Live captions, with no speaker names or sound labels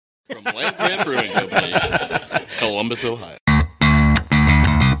From Land Grant Brewing Company, Columbus, Ohio.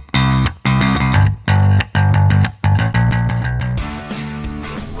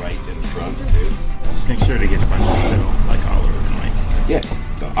 Right in front, too. Just make sure to get a bunch of spittle, like all over the mic. Yeah,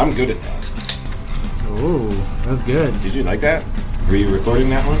 I'm good at that. Oh, that's good. Did you like that? Were you recording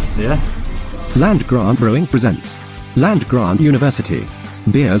that one? Yeah. Land Grant Brewing presents Land Grant University.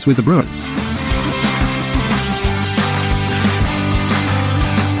 Beers with the Brewers.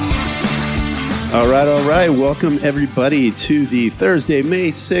 All right. Welcome, everybody, to the Thursday, May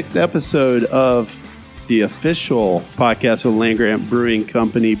 6th episode of the official podcast of Land Grant Brewing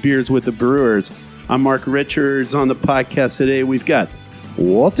Company, Beers with the Brewers. I'm Mark Richards. On the podcast today, we've got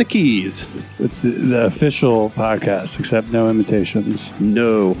Walter Keys. It's the official podcast, except no imitations.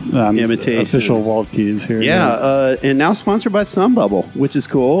 No imitations. Official Walt Keys here. Yeah, and now sponsored by Sunbubble, which is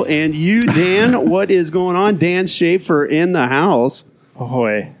cool. And you, Dan, what is going on? Dan Schaefer in the house.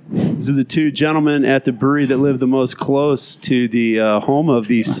 Ahoy. These are the two gentlemen at the brewery that live the most close to the home of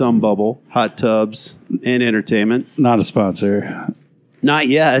the Sunbubble hot tubs and entertainment. Not a sponsor. Not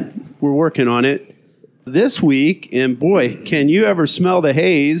yet. We're working on it. This week, and boy, can you ever smell the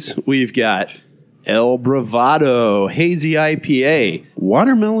haze? We've got El Bravado Hazy IPA,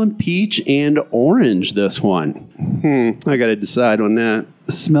 watermelon, peach, and orange. This one. I got to decide on that.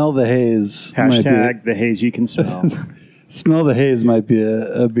 Smell the haze. Hashtag the haze you can smell. Smell the haze might be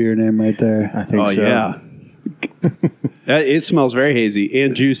a beer name right there. I think so. Yeah. It smells very hazy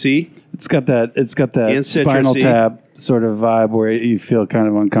and juicy. It's got that And Spinal citrusy. Tap sort of vibe where you feel kind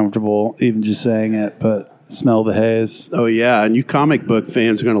of uncomfortable even just saying it, but smell the haze. Oh, yeah. And you comic book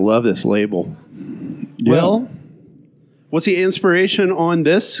fans are going to love this label. Yeah. Well, what's the inspiration on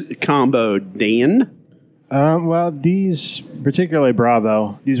this combo, Dan? Well, these, particularly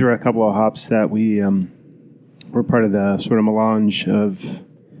Bravo, these were a couple of hops that we were part of the sort of melange of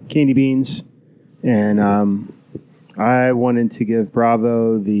candy beans. And I wanted to give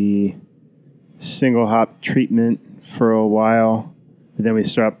Bravo the single hop treatment for a while. But then we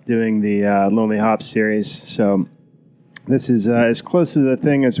stopped doing the Lonely Hops series. So this is as close to the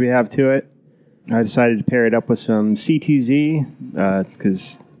thing as we have to it. I decided to pair it up with some CTZ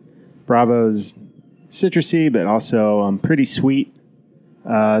because Bravo's citrusy, but also pretty sweet.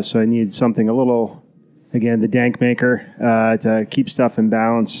 So I needed something a little, again, the dank maker to keep stuff in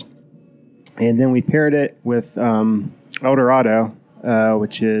balance. And then we paired it with El Dorado,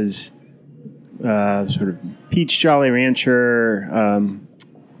 which is sort of peach Jolly Rancher,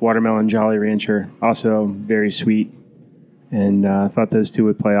 watermelon Jolly Rancher, also very sweet. And I thought those two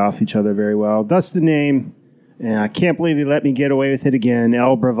would play off each other very well. Thus the name. And I can't believe he let me get away with it again.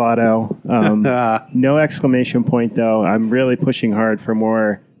 El Bravado. No exclamation point, though. I'm really pushing hard for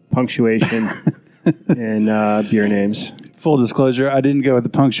more punctuation in beer names. Full disclosure, I didn't go with the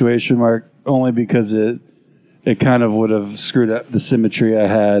punctuation mark only because it kind of would have screwed up the symmetry I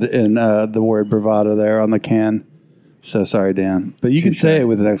had in the word bravado there on the can. So sorry, Dan. But you can say it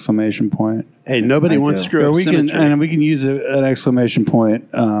with an exclamation point. Hey, nobody wants to screw up symmetry. And we can use an exclamation point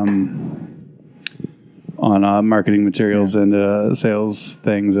on marketing materials and sales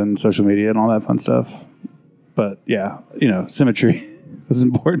things and social media and all that fun stuff. But yeah, symmetry was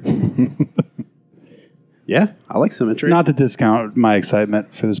important. Yeah, I like symmetry. Not to discount my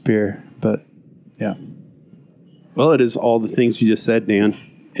excitement for this beer, but yeah. Well, it is all the things you just said, Dan.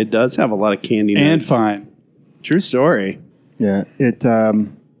 It does have a lot of candy And notes. fine. True story. Yeah, it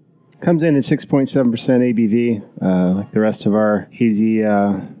comes in at 6.7% ABV, like the rest of our hazy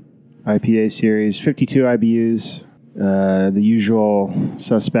IPA series. 52 IBUs, the usual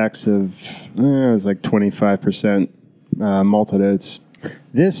suspects of it was like 25% malted oats.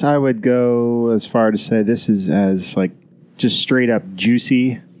 This I would go as far to say this is as like just straight up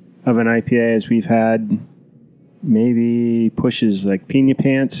juicy of an IPA as we've had. Maybe pushes like Pina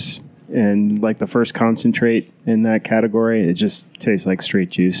Pants and like the first concentrate in that category. It just tastes like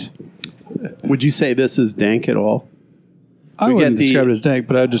straight juice. Would you say this is dank at all? I wouldn't describe it as dank,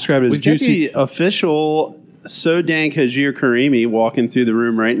 but I would describe it as We've got juicy. the official So Dank Hajir Karimi walking through the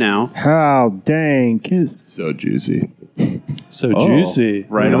room right now. How dank is So juicy. So juicy.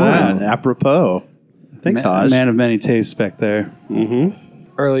 Right Look at on. that. Apropos. Thanks, Haj. Man of many tastes back there. Mm-hmm.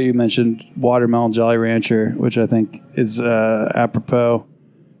 Earlier you mentioned watermelon Jolly Rancher, which I think is apropos.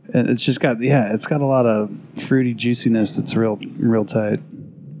 And it's just got a lot of fruity juiciness that's real tight.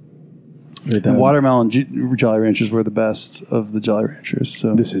 And watermelon Jolly Ranchers were the best of the Jolly Ranchers.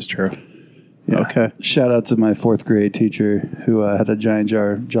 So this is true. yeah. Okay. Shout out to my 4th grade teacher who had a giant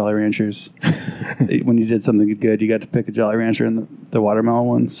jar of Jolly Ranchers. When you did something good, you got to pick a Jolly Rancher, and the watermelon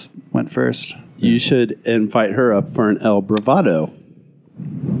ones went first. You should invite her up for an El Bravado.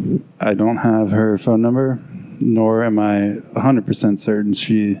 I don't have her phone number, nor am I 100% certain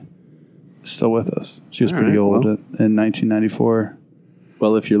she's still with us. She was All pretty right, old well. in 1994.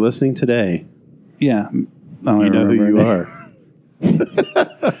 Well, if you're listening today, Yeah. I don't you know who remember you her name.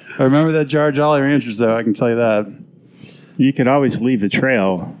 are. I remember that jar of Jolly Ranchers, though. I can tell you that. You could always leave a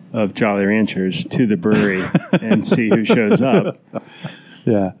trail of Jolly Ranchers to the brewery and see who shows up.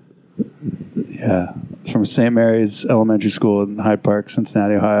 Yeah. Yeah. From St. Mary's Elementary School in Hyde Park,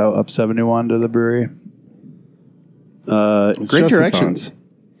 Cincinnati, Ohio, up 71 to the brewery. Great just directions.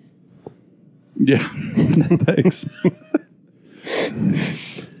 Yeah. Thanks.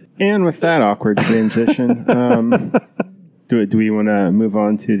 And with that awkward transition, do we want to move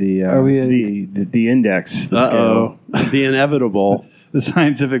on to the Are we the index? The Uh-oh. The inevitable. The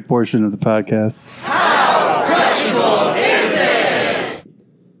scientific portion of the podcast.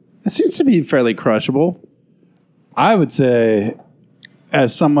 It seems to be fairly crushable. I would say,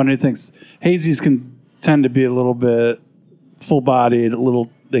 as someone who thinks hazies can tend to be a little bit full-bodied,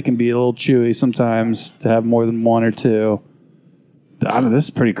 they can be a little chewy sometimes to have more than one or two. This is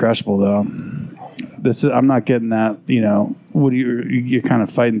pretty crushable, though. I'm not getting that. You're kind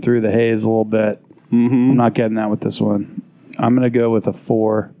of fighting through the haze a little bit. Mm-hmm. I'm not getting that with this one. I'm going to go with a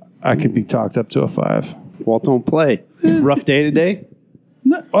 4. I could be talked up to a 5. Walt don't play. Rough day today?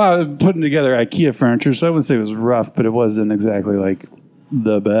 No, well, I was putting together IKEA furniture, so I wouldn't say it was rough, but it wasn't exactly like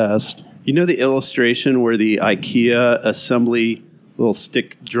the best. You know the illustration where the IKEA assembly little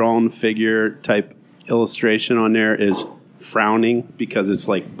stick drawn figure type illustration on there is frowning because it's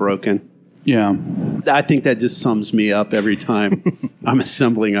like broken? Yeah. I think that just sums me up every time I'm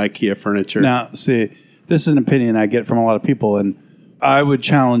assembling IKEA furniture. Now, see, this is an opinion I get from a lot of people, and I would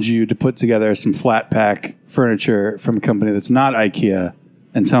challenge you to put together some flat pack furniture from a company that's not IKEA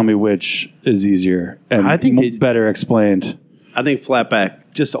and tell me which is easier and I think better explained. I think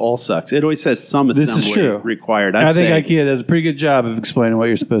flatback just all sucks. It always says some assembly This is true. required. I say think IKEA does a pretty good job of explaining what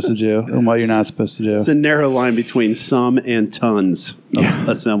you're supposed to do and what you're not supposed to do. it's a narrow line between some and tons of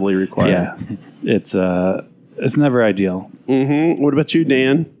assembly required. Yeah, it's never ideal. Mm-hmm. What about you,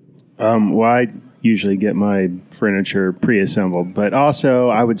 Dan? Well, I usually get my furniture pre-assembled, but also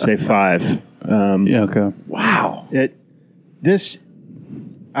I would say 5. Yeah, okay. Wow.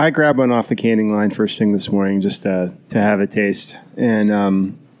 I grabbed one off the canning line first thing this morning just to have a taste,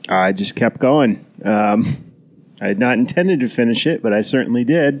 and I just kept going. I had not intended to finish it, but I certainly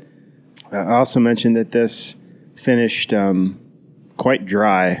did. I also mentioned that this finished quite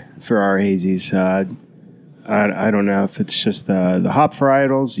dry for our hazies. I don't know if it's just the hop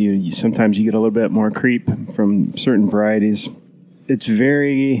varietals. You sometimes you get a little bit more creep from certain varieties. It's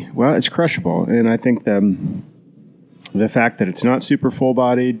it's crushable, and I think the fact that it's not super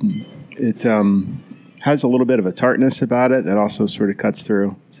full-bodied, it has a little bit of a tartness about it that also sort of cuts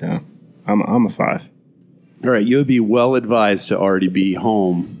through. So I'm a 5. All right, you would be well advised to already be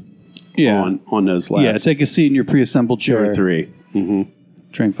home on those last Yeah, take a seat in your pre-assembled 2 chair. or 3. Mm-hmm.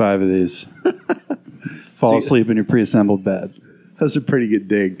 Drink 5 of these. Fall asleep in your pre-assembled bed. That's a pretty good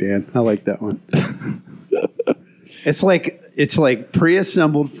dig, Dan. I like that one. It's like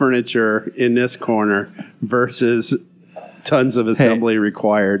pre-assembled furniture in this corner versus tons of assembly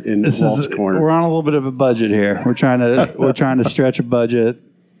required in Walt's corner. We're on a little bit of a budget here. We're trying to stretch a budget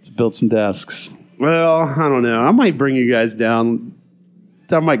to build some desks. Well, I don't know. I might bring you guys down.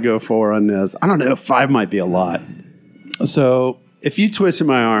 I might go 4 on this. I don't know. 5 might be a lot. So If you twisted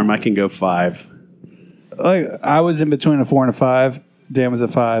my arm, I can go 5. I was in between a 4 and a 5. Dan was at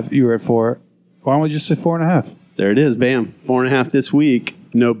 5. You were at 4. Why don't we just say 4.5? There it is. Bam. 4.5 this week.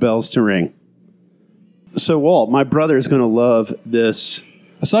 No bells to ring. So, Walt, my brother is going to love this.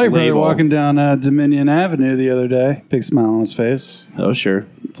 I saw your brother label. walking down Dominion Avenue the other day. Big smile on his face. Oh, sure.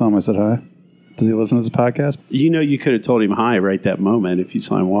 Tell him I said hi. Does he listen to this podcast? You know, you could have told him hi right that moment if you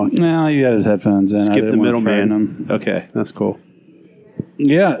saw him walking. No, he had his headphones in. I Skip didn't the want to frighten middleman. him. Okay, that's cool.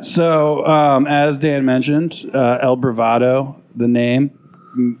 Yeah, so as Dan mentioned, El Bravado, the name,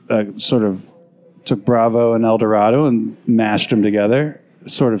 sort of took Bravo and El Dorado and mashed them together.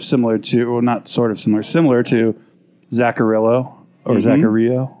 Similar to Zaccarillo or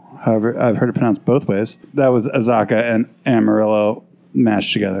Zaccarillo. However, I've heard it pronounced both ways. That was Azacca and Amarillo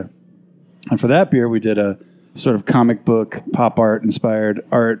mashed together. And for that beer, we did a sort of comic book, pop art inspired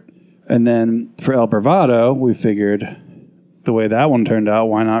art. And then for El Bravado, we figured the way that one turned out,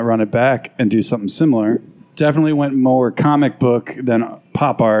 why not run it back and do something similar? Definitely went more comic book than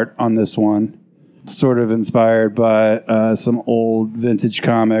pop art on this one. Sort of inspired by some old vintage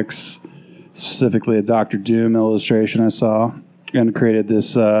comics, specifically a Dr. Doom illustration I saw, and created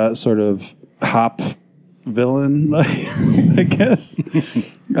this sort of hop villain, I guess.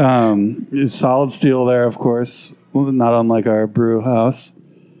 Is solid steel there, of course, not unlike our brew house.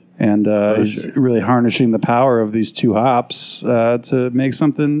 And he's really harnessing the power of these two hops to make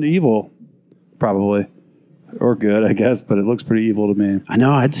something evil, probably. Or good, I guess, but it looks pretty evil to me. I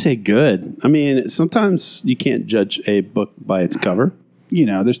know, I'd say good. I mean, sometimes you can't judge a book by its cover. You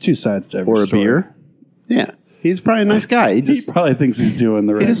know, there's two sides to every Or a story. beer. Yeah. He's probably a nice guy. He probably thinks he's doing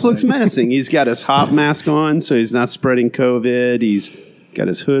the right He just looks thing. menacing. He's got his hop mask on, so he's not spreading COVID. He's got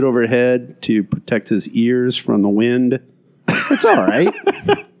his hood overhead to protect his ears from the wind. It's all right.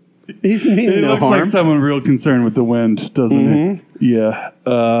 He's meaning He no looks harm. like someone real concerned with the wind, doesn't he? Yeah.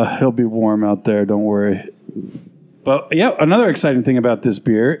 He'll be warm out there, don't worry. But yeah, another exciting thing about this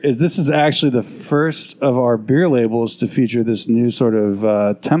beer is this is actually the first of our beer labels to feature this new sort of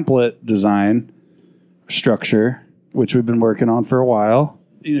template design structure, which we've been working on for a while.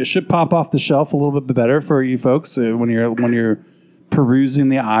 You know, it should pop off the shelf a little bit better for you folks when you're perusing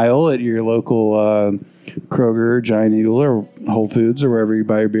the aisle at your local Kroger, Giant Eagle, or Whole Foods, or wherever you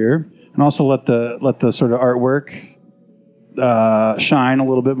buy your beer, and also let the sort of artwork shine a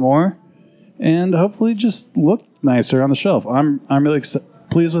little bit more, and hopefully just look nicer on the shelf. I'm really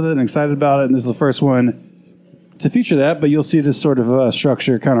pleased with it and excited about it, and this is the first one to feature that. But you'll see this sort of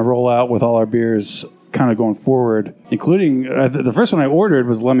structure kind of roll out with all our beers kind of going forward, including the first one I ordered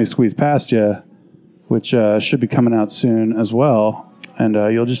was Let Me Squeeze Past Ya, which should be coming out soon as well. And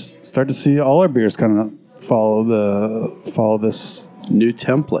you'll just start to see all our beers kind of follow this New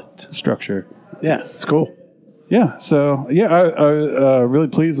template. structure. Yeah, it's cool. Yeah, so yeah, I really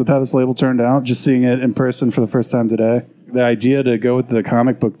pleased with how this label turned out. Just seeing it in person for the first time today. The idea to go with the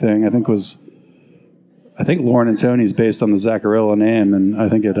comic book thing, I think Lauren and Tony's based on the Zaccarilla name, and I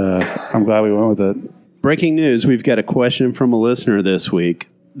think I'm glad we went with it. Breaking news, we've got a question from a listener this week.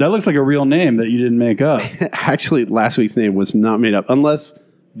 That looks like a real name that you didn't make up. Actually, last week's name was not made up, unless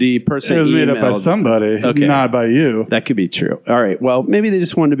the person It was made up by emailed- somebody, Okay. not by you. That could be true. All right. Well, maybe they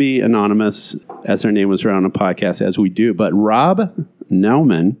just wanted to be anonymous as their name was around a podcast, as we do. But Rob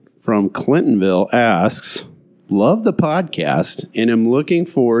Nauman from Clintonville asks, love the podcast, and am looking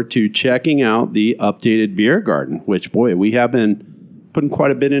forward to checking out the updated beer garden, which, boy, we have been putting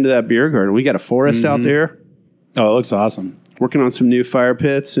quite a bit into that beer garden. We got a forest out there, Oh, it looks awesome. working on some new fire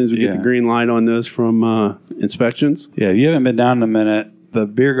pits as soon as we get the Yeah. green light on those from inspections. Yeah, if you haven't been down in a minute, the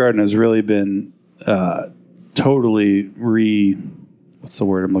beer garden has really been totally what's the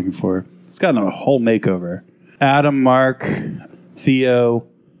word I'm looking for? It's gotten a whole makeover. Adam, Mark, Theo,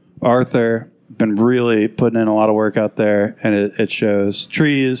 Arthur, been really putting in a lot of work out there, and it shows.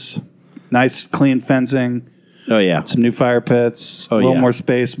 Trees, nice clean fencing, Oh, yeah. some new fire pits, Oh, a little yeah. more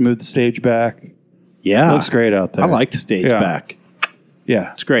space, move the stage back. Yeah. Looks great out there. I like the stage Yeah. back.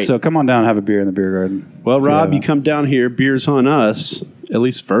 Yeah. It's great. So come on down and have a beer in the beer garden. Well, Rob, Yeah. you come down here, beers on us, at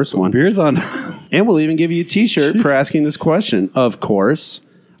least first one. Beer's on. And we'll even give you a T-shirt for asking this question. Of course,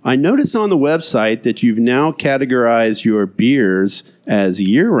 I noticed on the website that you've now categorized your beers as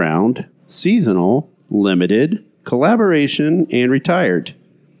year-round, seasonal, limited, collaboration, and retired.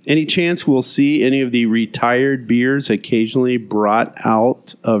 Any chance we'll see any of the retired beers occasionally brought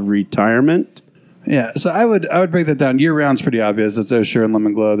out of retirement? Yeah, so I would break that down. Year round's pretty obvious. It's Osher and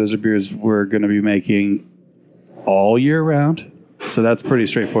Lemon Glow. Those are beers we're going to be making all year round. So that's pretty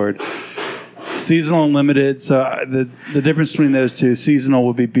straightforward. Seasonal and limited. So the difference between those two, seasonal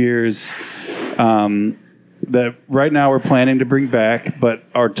will be beers that right now we're planning to bring back, but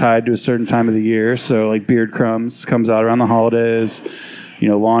are tied to a certain time of the year. So like Beard Crumbs comes out around the holidays. You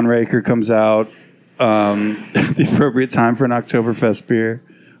know, Lawn Raker comes out the appropriate time for an Oktoberfest beer,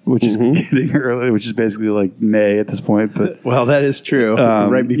 which is getting early, which is basically like May at this point. But Well, that is true.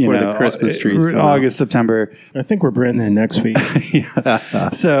 Right before the Christmas trees come out. August, September. I think we're Brenton in next week.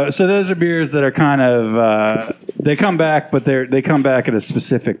 So those are beers that are kind of they come back, but they come back at a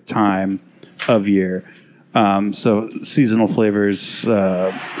specific time of year. So seasonal flavors,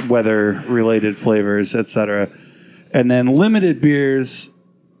 weather-related flavors, etc. And then limited beers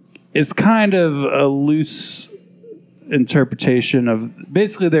is kind of a loose interpretation of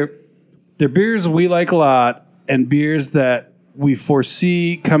basically they're beers we like a lot and beers that we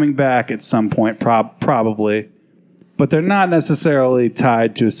foresee coming back at some point, probably, but they're not necessarily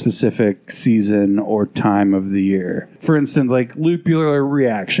tied to a specific season or time of the year. For instance, like Lupular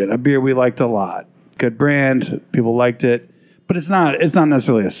Reaction, a beer we liked a lot. Good brand, people liked it, but it's not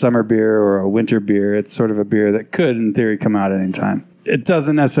necessarily a summer beer or a winter beer. It's sort of a beer that could, in theory, come out at any time. It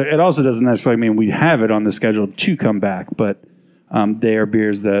also doesn't necessarily mean we have it on the schedule to come back, but they are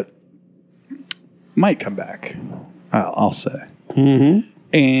beers that might come back, I'll say. Mm-hmm.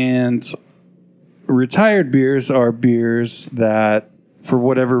 And retired beers are beers that, for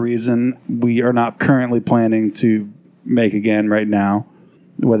whatever reason, we are not currently planning to make again right now.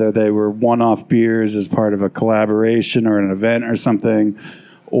 Whether they were one-off beers as part of a collaboration or an event or something,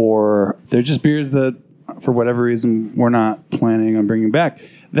 or they're just beers that, for whatever reason, we're not planning on bringing back.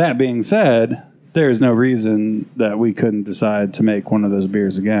 That being said, there is no reason that we couldn't decide to make one of those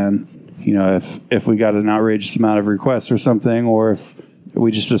beers again. You know, if we got an outrageous amount of requests or something, or if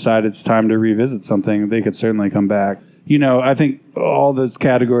we just decide it's time to revisit something, they could certainly come back. You know, I think all those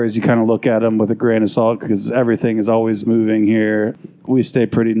categories, you kind of look at them with a grain of salt because everything is always moving here. We stay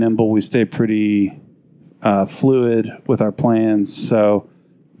pretty nimble. We stay pretty fluid with our plans. So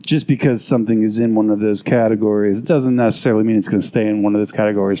just because something is in one of those categories, it doesn't necessarily mean it's going to stay in one of those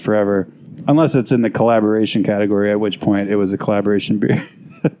categories forever, unless it's in the collaboration category, at which point it was a collaboration beer.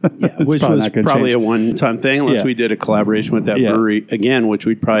 Yeah, which was probably a one-time thing, unless we did a collaboration with that brewery again, which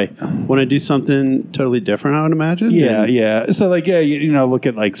we'd probably want to do something totally different, I would imagine. Yeah. So, like, you know, look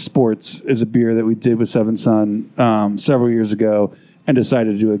at, like, Sports is a beer that we did with Seven Sun several years ago and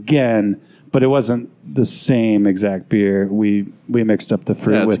decided to do again, but it wasn't the same exact beer. We mixed up the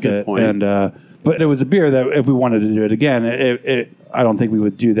fruit with it. Point. But it was a beer that if we wanted to do it again, I don't think we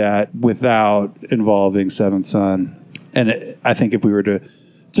would do that without involving Seven Sun. And I think if we were to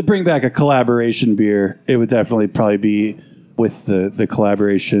bring back a collaboration beer, it would definitely probably be with the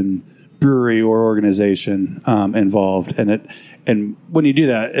collaboration brewery or organization involved. And when you do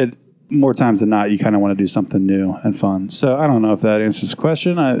that, more times than not, you kind of want to do something new and fun. So I don't know if that answers the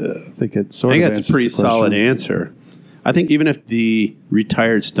question. I think it sort of answers the question. I think that's a pretty solid answer. I think even if the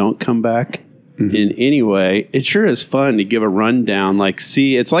retireds don't come back in any way, it sure is fun to give a rundown. Like,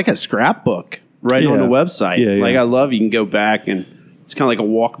 see, it's like a scrapbook on the website. Yeah. Like, I love you can go back and it's kind of like a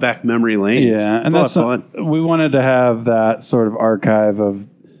walk back memory lane. Yeah, and that's fun. We wanted to have that sort of archive of,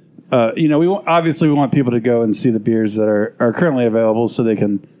 you know, we want people to go and see the beers that are currently available so they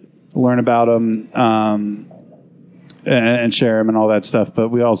can learn about them and share them and all that stuff. But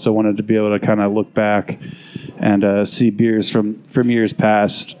we also wanted to be able to kind of look back and see beers from years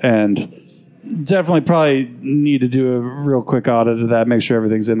past, and definitely probably need to do a real quick audit of that, make sure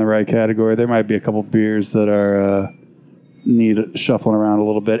everything's in the right category. There might be a couple beers that are need shuffling around a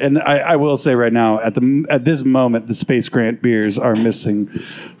little bit. And I will say right now, at this moment, the Space Grant beers are missing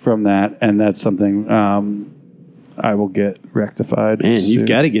from that, and that's something I will get rectified. Man, you've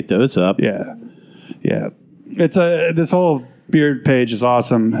got to get those up. Yeah. It's this whole beer page is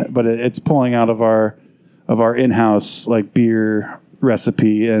awesome, but it's pulling out of our in-house like beer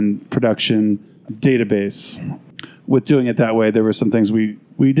recipe and production database. With doing it that way, there were some things we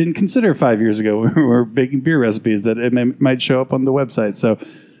didn't consider 5 years ago when we were making beer recipes that it might show up on the website. So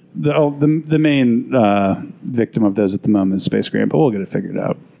the main victim of those at the moment is Space Grant, but we'll get it figured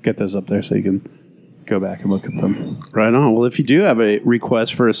out. Get those up there so you can go back and look at them. Right on. Well, if you do have a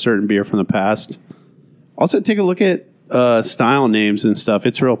request for a certain beer from the past, also take a look at style names and stuff.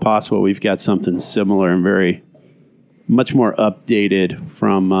 It's real possible we've got something similar and very much more updated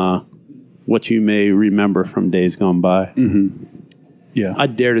from what you may remember from days gone by. Mm-hmm. Yeah. I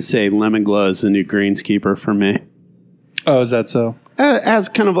dare to say Lemon Glow is the new Greenskeeper for me. Oh, is that so? As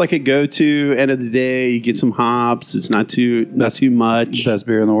kind of like a go-to, end of the day, you get some hops. It's not too much. Best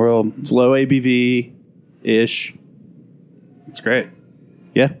beer in the world. It's low ABV-ish. It's great.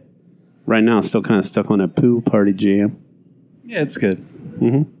 Yeah. Right now, still kind of stuck on a pool party jam. Yeah, it's good.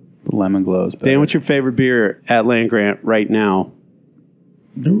 Mm-hmm. Lemon Glow is better. Dan, what's your favorite beer at Land Grant right now?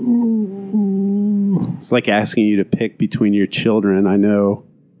 It's like asking you to pick between your children. I know.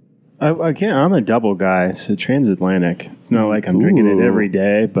 I can't. I'm a double guy, so transatlantic. It's not like I'm drinking it every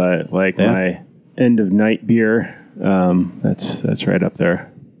day, but like my end of night beer, that's right up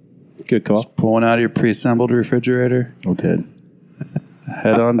there. Good call. Just pulling out your pre-assembled refrigerator. I did.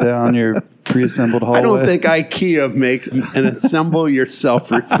 Head on down your pre-assembled hallway. I don't think IKEA makes an assemble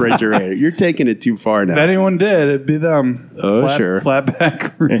yourself refrigerator. You're taking it too far now. If anyone did, it'd be them. Sure.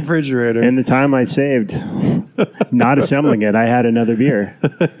 Flatback refrigerator. And the time I saved not assembling it, I had another beer.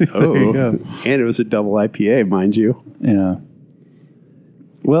 And it was a double IPA, mind you. Yeah.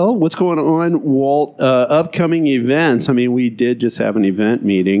 Well, what's going on, Walt? Upcoming events. I mean, we did just have an event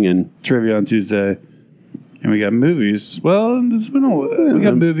meeting and trivia on Tuesday. And we got movies. Well, we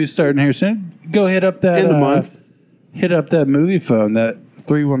got movies starting here soon. Go hit up that end of month. Hit up that movie phone, that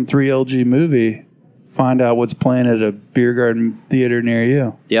 313LG movie. Find out what's playing at a beer garden theater near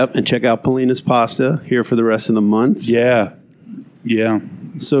you. Yep, and check out Polina's Pasta here for the rest of the month. Yeah.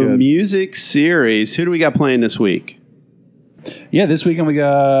 So music series. Who do we got playing this week? Yeah, this weekend we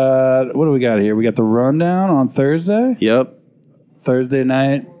got, what do we got here? We got The Rundown on Thursday. Yep. Thursday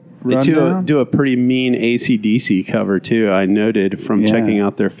night. They rundown. do a pretty mean AC/DC cover too. I noted from Yeah. checking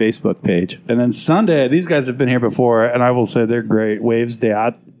out their Facebook page. And then Sunday, these guys have been here before, and I will say they're great. Waves de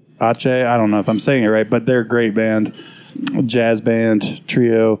Ache. I don't know if I'm saying it right, but they're a great band, jazz band,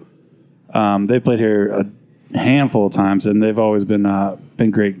 trio. They played here a handful of times, and they've always been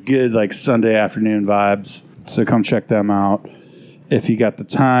great. Good like Sunday afternoon vibes. So come check them out if you got the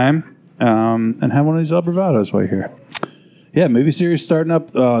time, and have one of these El Bravados while you're here. Yeah, movie series starting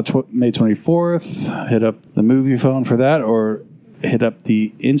up May 24th. Hit up the movie phone for that, or hit up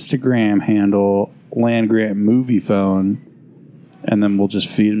the Instagram handle Land Grant Movie Phone, and then we'll just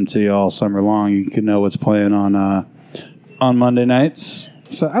feed them to you all summer long. You can know what's playing on Monday nights.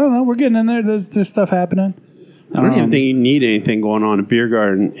 So I don't know. We're getting in there. There's stuff happening. I don't even think you need anything going on. A beer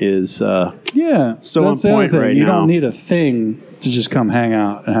garden is Yeah, So that's on the other point thing. right You now. don't need a thing to just come hang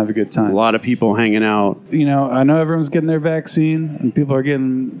out and have a good a time. lot of people hanging out. You know, I know everyone's getting their vaccine, and people are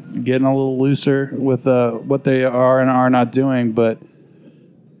getting a little looser with what they are and are not doing. But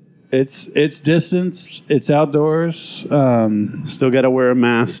it's distance, it's outdoors. Still got to wear a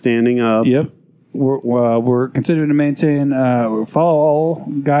mask standing up. Yep, we're continuing to maintain follow all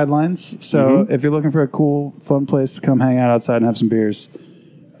guidelines. So if you're looking for a cool, fun place to come hang out outside and have some beers,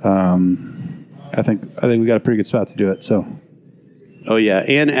 I think we got a pretty good spot to do it. So. Oh, yeah.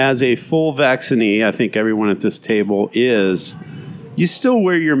 And as a full vaccinee, I think everyone at this table is, you still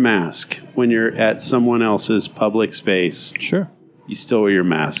wear your mask when you're at someone else's public space. Sure. You still wear your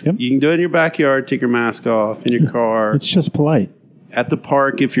mask. Yep. You can do it in your backyard, take your mask off, in your car, It's just polite. at the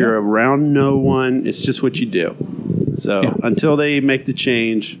park. If you're around no one, it's just what you do. So until they make the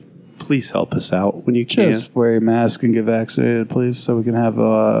change, please help us out when you can. Just wear your mask and get vaccinated, please, so we can have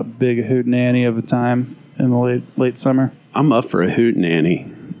a big hootenanny of a time in the late summer. I'm up for a hootenanny.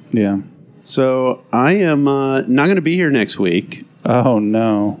 Yeah. So I am not going to be here next week, Oh,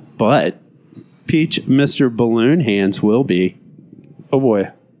 no. but Peach, Mr. Balloon Hands will be. Oh, boy.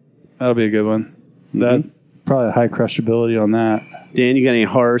 That'll be a good one. That probably a high crushability on that. Dan, you got any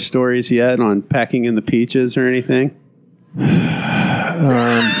horror stories yet on packing in the peaches or anything?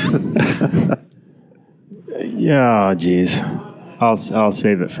 Yeah, geez. I'll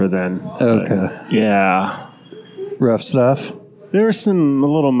save it for then. Okay. Yeah. Rough stuff. There was a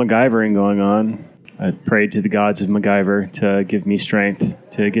little MacGyvering going on. I prayed to the gods of MacGyver to give me strength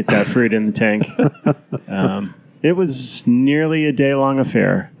to get that fruit in the tank. It was nearly a day-long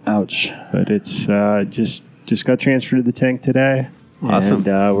affair, Ouch. but it's just got transferred to the tank today. Awesome.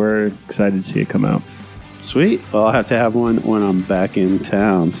 And we're excited to see it come out. Sweet. Well, I'll have to have one when I'm back in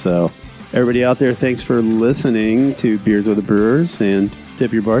town. So everybody out there, thanks for listening to Beers with the Brewers, and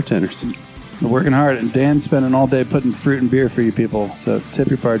tip your bartenders. We're working hard, and Dan's spending all day putting fruit and beer for you people, so tip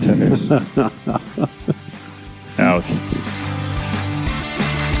your bartenders. Out.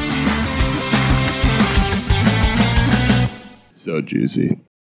 So juicy.